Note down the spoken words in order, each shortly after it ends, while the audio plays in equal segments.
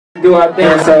do our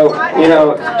thing, so, you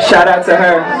know, shout out to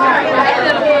her.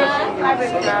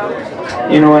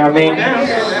 You know what I mean?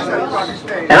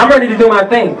 And I'm ready to do my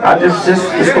thing. I just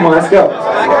come on, let's go.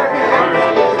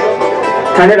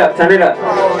 Turn it up, turn it up.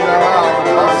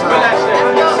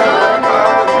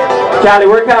 Callie,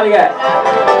 where Callie at?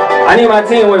 I need my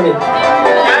team with me.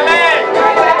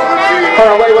 Hold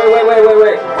on,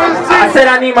 wait. I said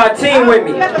I need my team with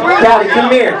me. Callie, come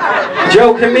here.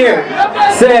 Joe, come here.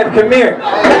 Seb, come here.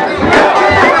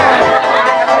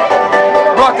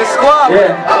 Brought the squad.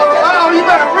 Yeah. Oh, you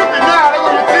better rip it now. They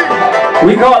want the team.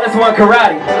 We call this one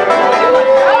karate.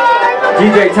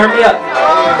 DJ, turn me up.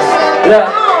 Look.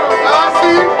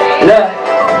 Look.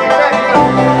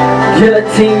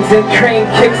 Guillotines and crane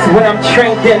kicks when I'm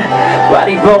trained in.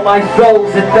 Body blow my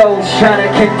foes and those trying to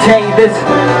contain this.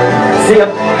 See, I'm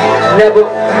never.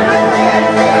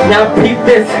 Now peep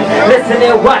this. Listen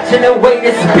and watch and the way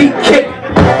this beat kick.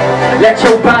 Let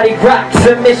your body rock,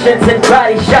 submissions and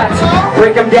body shots.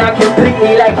 Break them down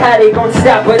completely like how they gon'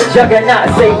 stop with a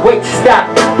juggernaut. Say wait, stop.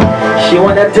 She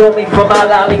wanna do me for my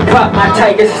lollipop, my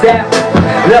tiger step.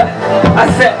 Look, I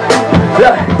said,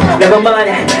 look, never mind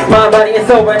it. My body and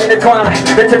soul running the twilight.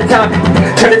 Then turn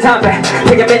the time back.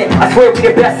 Take a minute, I swear we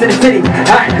the best in the city.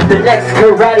 I'm the next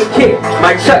karate kid.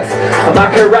 My chucks, my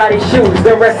karate shoes,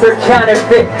 the rest are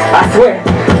counterfeit. I swear,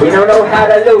 we don't know how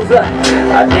to lose. Look,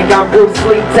 I think I'm Bruce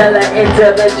Lee, teller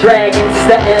into the dragon,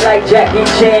 stunting like Jackie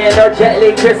Chan or Jet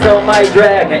Li Crystal, my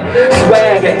dragon.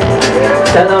 Swagging,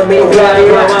 telling me body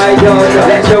rock,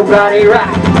 let your body rock.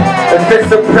 If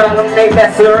it's a problem, they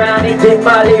mess around and get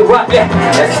molly wop, yeah.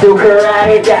 Let's do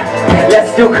karate, yeah.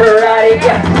 Let's do karate,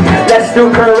 yeah. Let's do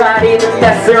karate, then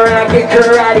mess around, get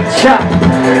karate chop.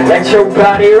 Let your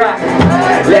body rock,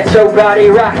 let your body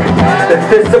rock.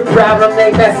 If it's a problem,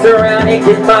 they mess around and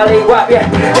get molly wop, yeah.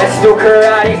 Let's do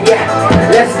karate, yeah.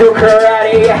 Let's do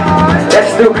karate, yeah.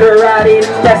 Let's do karate,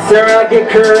 then mess around, get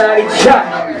karate chop.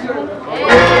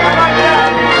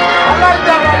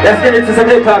 Let's get into some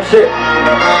hip hop shit.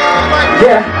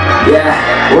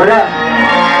 Yeah, what up?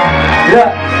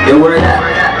 Look, yo, where that?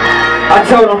 I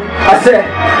told him, I said,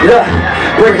 look,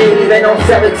 we're even on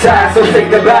 7 times, so say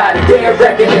goodbye. The day of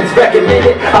reckoning's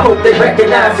recommended. I hope they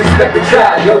recognize, respect the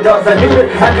tribe. Yo, dogs, I knew it,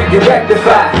 I think you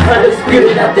rectify.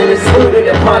 Undisputed, nothing excluded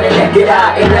upon the naked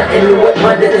eye. Ain't nothing new up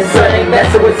under the sun, ain't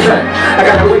messing with sun. I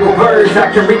got a wiggle words,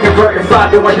 I can reconvert if I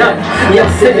do or none. Yeah,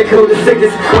 I'm cynical, the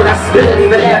sickest when I spill it,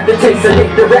 even after taste of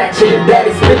Nick the ratchet and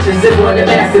baddest bitches just want to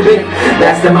masturbate.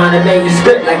 Mastermind a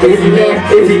manuscript like Izzy Man,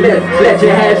 Izzy Myth.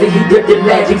 Legend has it, he dipped in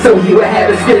magic, so he would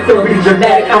have a skit. Don't be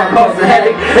dramatic, I'm causing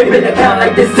havoc. Ain't been a count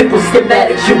like this, simple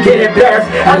schematics. You get embarrassed,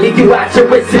 I leave you out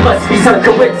your wits. It must be some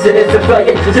coincidence, a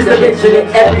failure, just to mention it.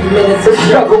 Every minute's a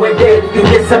struggle and daily you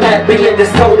get some happy. And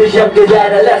just told as young as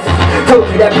adolescents. Told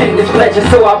you that pain is pleasure,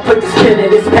 so I put this pen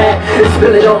in this pad and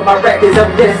spill it on my records.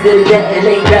 I'm destined to that and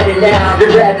ain't got it now.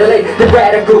 The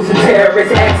radicals and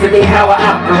terrorists asking me how I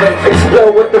operate.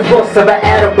 Explode with the force of an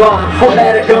atom bomb. Whole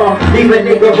gun, leave a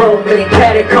nigga roaming in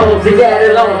catacombs and that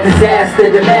alone.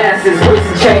 Disaster, the masses, whips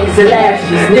and chains and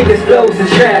lashes. Niggas flows and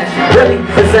trash. Really,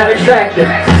 it's not attractive.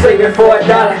 Saving for $1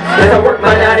 as I work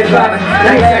my 9-to-5.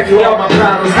 Now you ask me all my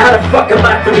problems. How the fuck am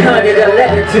I 300? A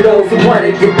letter to those who want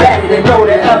to get battered and know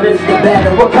that others get better.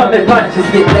 We're coming punches,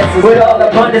 get lessons. With all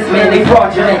abundance, man, they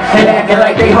fraudulent and acting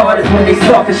like they hardest when they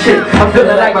soft as shit. I'm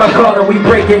feeling like my caller, we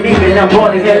breaking even. I'm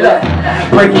balling it up.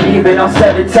 Breaking even on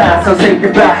 7 times, so say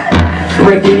goodbye.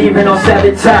 Break it even on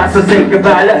 7 times, so say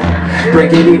goodbye. Look.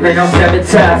 Break it even on 7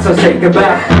 times, so say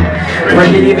goodbye.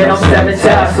 Break it even on 7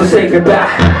 times, so say goodbye.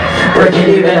 Break it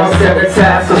even on 7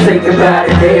 times, so say goodbye.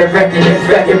 The day of reckoning's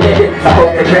recommended, I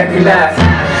hope they recognize.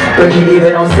 Break it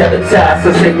even on 7 times,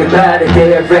 so say goodbye. The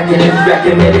day of reckoning's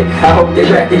recommended, I hope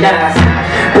they recognize.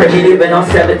 Break it even on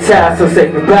 7 times, so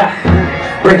say goodbye.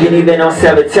 Break it even on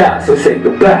 7 times, so say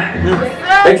goodbye.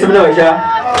 Make some noise, y'all.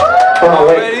 Hold on,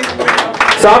 wait.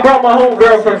 So I brought my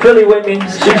homegirl from Philly with me.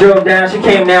 She drove down, she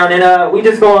came down, and we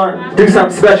just gonna do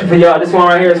something special for y'all. This one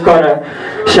right here is called a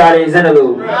Sade's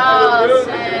Interlude.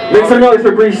 Make some noise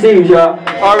for Bree Steves, y'all.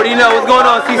 Already know what's going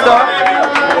on, C-Star.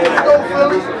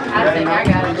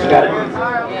 You got it.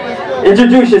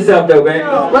 Introduce yourself though, babe.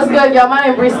 What's good, y'all? My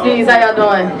name is Bree Steves. How y'all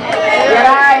doing? Yeah,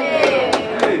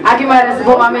 alright? I came out to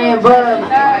support my man Bub.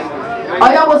 All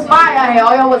y'all was fire out here.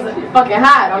 All y'all was fucking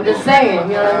hot. I'm just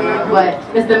saying, you know what I mean? But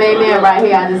Mr. Main Man right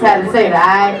here, I just had to say that,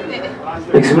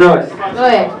 alright? Make some noise. Go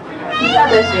ahead. You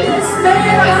got that shit.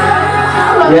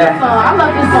 Yeah. I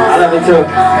love this song. I love it too.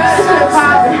 This shit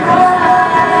poppin'.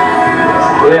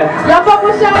 Yeah. Y'all fuck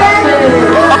with Sade?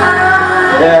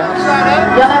 Yeah.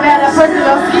 Y'all ever had a that person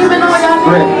y'all scheming on y'all?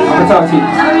 Great, I'm gonna talk to you.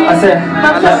 I said,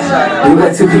 we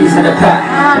were two peas in a pot.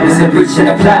 There's a breach in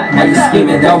a plot. Now you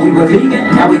scheming, thought we were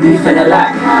vegan. Now we beefing a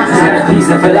lot.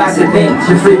 Centerpiece of philosophy,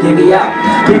 you're freaking me out.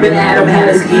 Even Adam had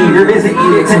his Eve, there isn't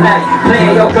eating tonight.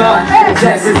 Playing your God,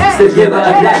 Texas, the giver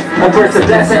of life. A verse of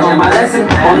blessing on my lesson,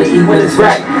 only eat when it's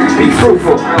right. Be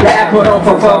fruitful, the apple don't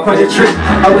fall from the tree.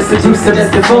 I was seduced to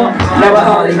this before, now I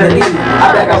hardly believe.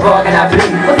 I beg a bark and I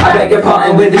bleed, I beg your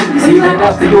pardon with ease. Even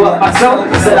after you up my soul,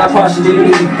 said I partially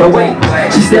leave. But wait,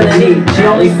 she's still in need, she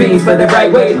only feeds for the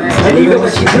right way. And even when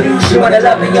she bleeds, she wanna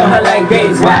love me on her like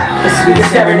days. Wow, the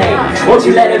sweetest serenade, won't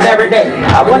you let it marinate?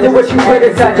 I wonder what you put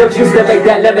inside your juice to make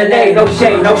that lemonade. No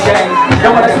shame, no shame,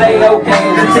 don't wanna play no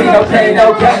games. See no play,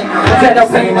 no game, said no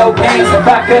pain, no games. If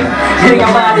I could get your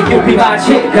mind and you be my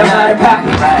chick, I'm out of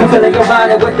pocket. I'm filling your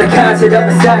mind with the concept of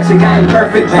massage. I ain't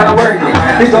perfect, but I'm working.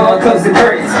 You gon' close the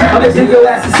curtains, I'ma do your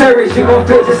ass a service. You gon'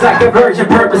 feel just like a virgin.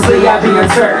 Purposely I be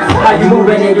uncertain. How you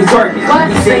moving and you twerking?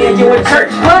 You saying you in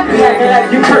church? You acting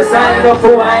like you curse. I ain't no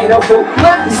fool, I ain't no fool.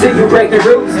 You see you break the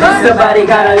rules, somebody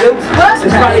gotta lose.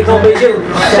 It's probably gon' be you.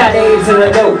 Shot A's in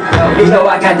the loop. You know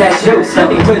I got that juice. Let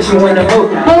me put you in the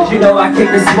mood. You know I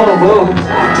kick this smooth move.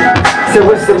 So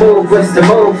what's the move? What's the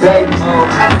move, baby?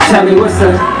 Tell me what's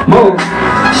the move?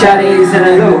 Shot A's in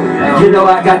the loop. You know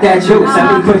I got that juice.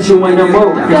 Let me put you in the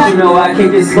mood. Cause you know I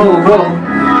kick this smooth move.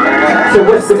 So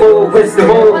what's the move? What's the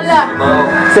move?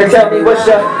 So tell me what's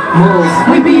your move?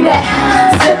 We be that,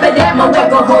 sip of that, my way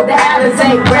gon' hold the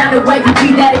Alizé. Round the way, you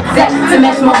be that exact to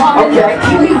match my harmony.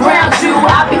 Keep me round you,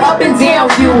 I'll be up and down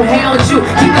you, hound you.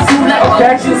 Keep it smooth like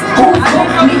orange juice. Who's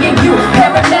with me and you?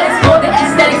 Paramedics for the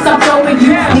aesthetics I'm throwing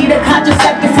you. Need a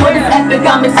contraceptive for this epic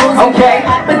I'm exposing.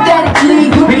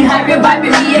 Hypothetically, you be hyping,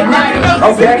 vibing me, igniting me.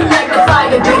 You like the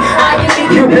fire, big. I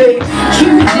am you big.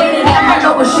 Keep me dating at my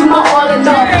lowest, you my all in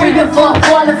all. Freedom for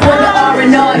falling for the R&R.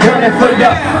 Yearning for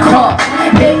your call.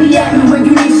 Baby at me when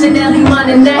you need Chanel, you want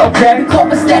a neck. You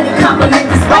copacetic, compliment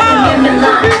this fucking in the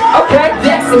line.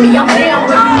 Vexing me, I'm down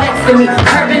when you next to me.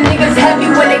 Curving niggas heavy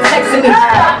when they texting me.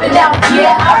 Popping out,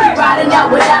 yeah, I'll be riding out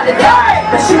without a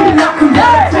doubt. But shooting up from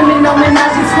down, criminal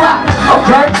menage a squad.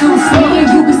 Deuce, me and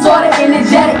you be sorta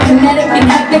energetic, kinetic, and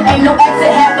hectic. Ain't no exit,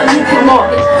 happily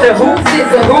connected. Whose is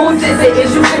it? Whose is it?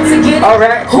 Is you fit to get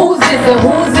it? Whose is it?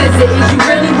 Whose is it? Is you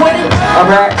really with it?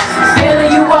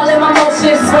 Feeling you all in my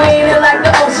motions, swaying it like the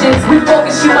oceans. We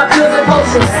focus you, my pills and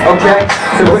potions.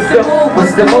 So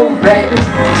what's the move, baby?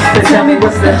 So tell me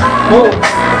what's the move?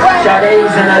 Shot A's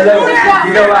in the loop.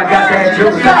 You know I got that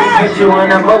juice. I can get you on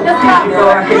the move. You know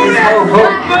I can just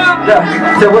move.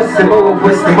 So what's the move?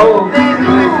 What's the move?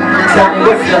 Tell me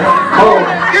what's the move?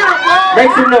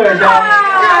 Make some noise, y'all.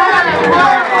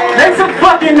 Make some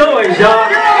fucking noise, y'all.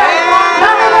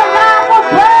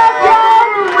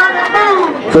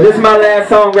 So this is my last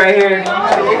song right here.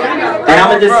 And I'm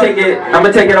gonna just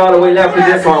take it all the way left with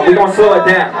this one. We're gonna slow it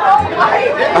down.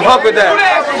 I fuck with that.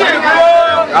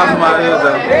 That's my ears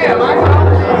though.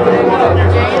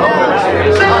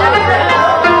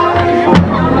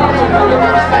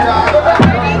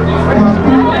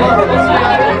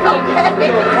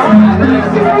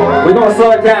 We're gonna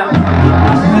slow it down.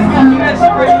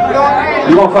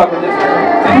 You gonna fuck with this?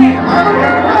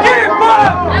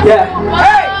 Yeah.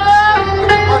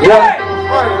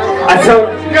 I told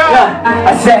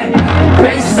I said,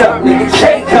 bass up, nigga,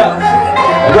 cake up.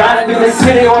 Riding through the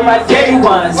city on my day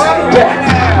ones.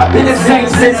 Yeah, I've been the same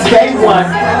since day one.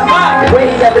 We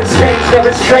ain't never changed,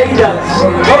 never trade up.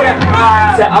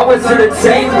 So I was in the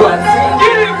table.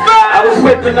 I was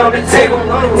whipping on the table.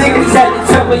 Niggas had to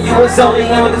tell me you was only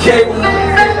on the cable.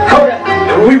 Hold up,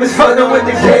 and we was fucking with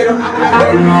the cradle.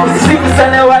 She was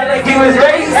telling why like he was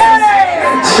racist.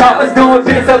 Sharp was doing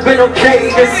bits up in them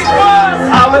cages.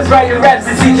 I was writing raps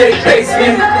in CJ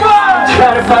basement,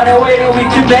 trying to find a way that we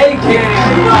can make it.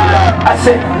 I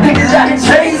said, niggas I can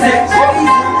chase it.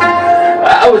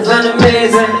 I was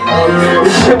amazing.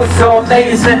 This shit was so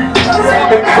amazing.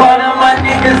 The corner of my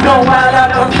niggas gon' wild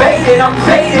out. I'm faded, I'm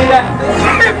faded.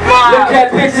 Look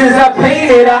at pictures I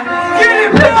painted.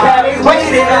 Look how they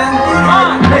waited.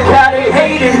 Look how they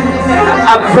hated.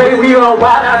 I pray we all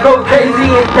wild. I go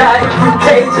crazy and die from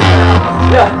contagion.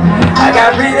 I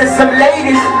got rid of some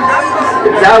ladies,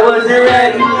 cause I wasn't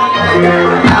ready.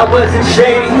 I wasn't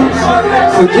shady.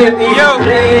 Forgive me for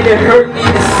playing, it hurt me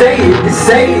to say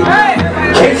it,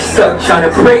 Case stuck, trying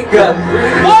to break up.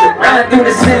 Riding through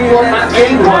the city on my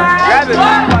A1.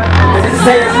 The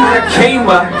same as I came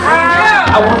up.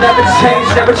 I will never change,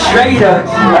 never trade up.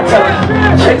 I tell her,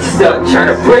 case stuck,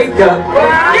 trying to break up.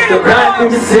 Still riding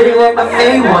through the city on my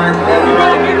A1.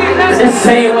 The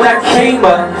same when I came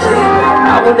up.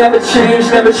 I will never change,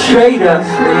 never trade us.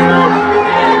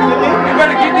 You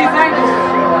better get these angles.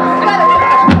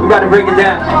 We gotta break it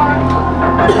down.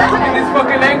 These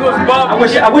fucking angles, Bub.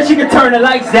 I wish you could turn the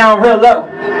lights down real low.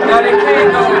 No, they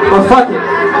can't. But fuck it.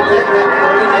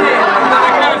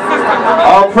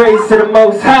 All praise to the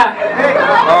Most High.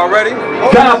 Already?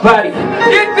 God body.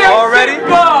 Get there already,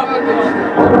 Bub.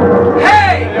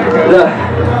 Hey! Look.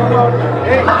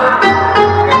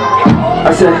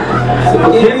 I said,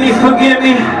 forgive me.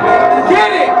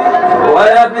 Get it!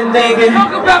 What I've been thinking.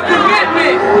 Talk about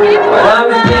commitment. What I've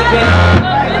been thinking.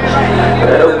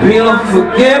 It'll be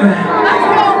unforgiven.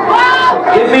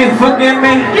 Forgive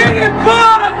me. Get it,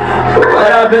 Bub!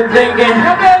 What I've been thinking.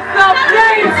 Your man stop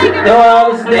playing. No, I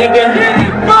was thinking. Get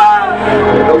it, Bub!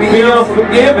 It'll be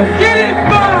unforgiven. Get it,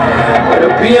 Bub!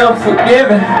 It'll be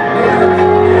unforgiven.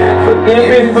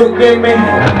 Forgive me.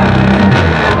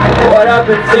 What I've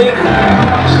been thinking.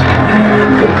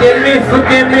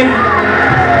 Forgive me.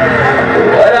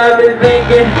 What I've been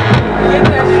thinking.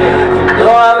 No,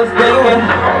 I was thinking.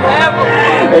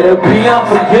 It'll be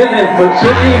unforgiven.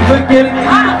 Forgive me.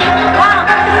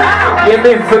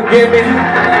 Forgive me.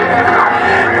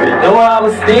 You know I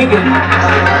was thinking.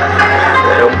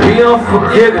 It'll be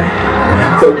unforgiven.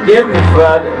 Forgive me,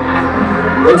 Father.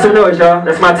 Make some noise, y'all.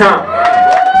 That's my time.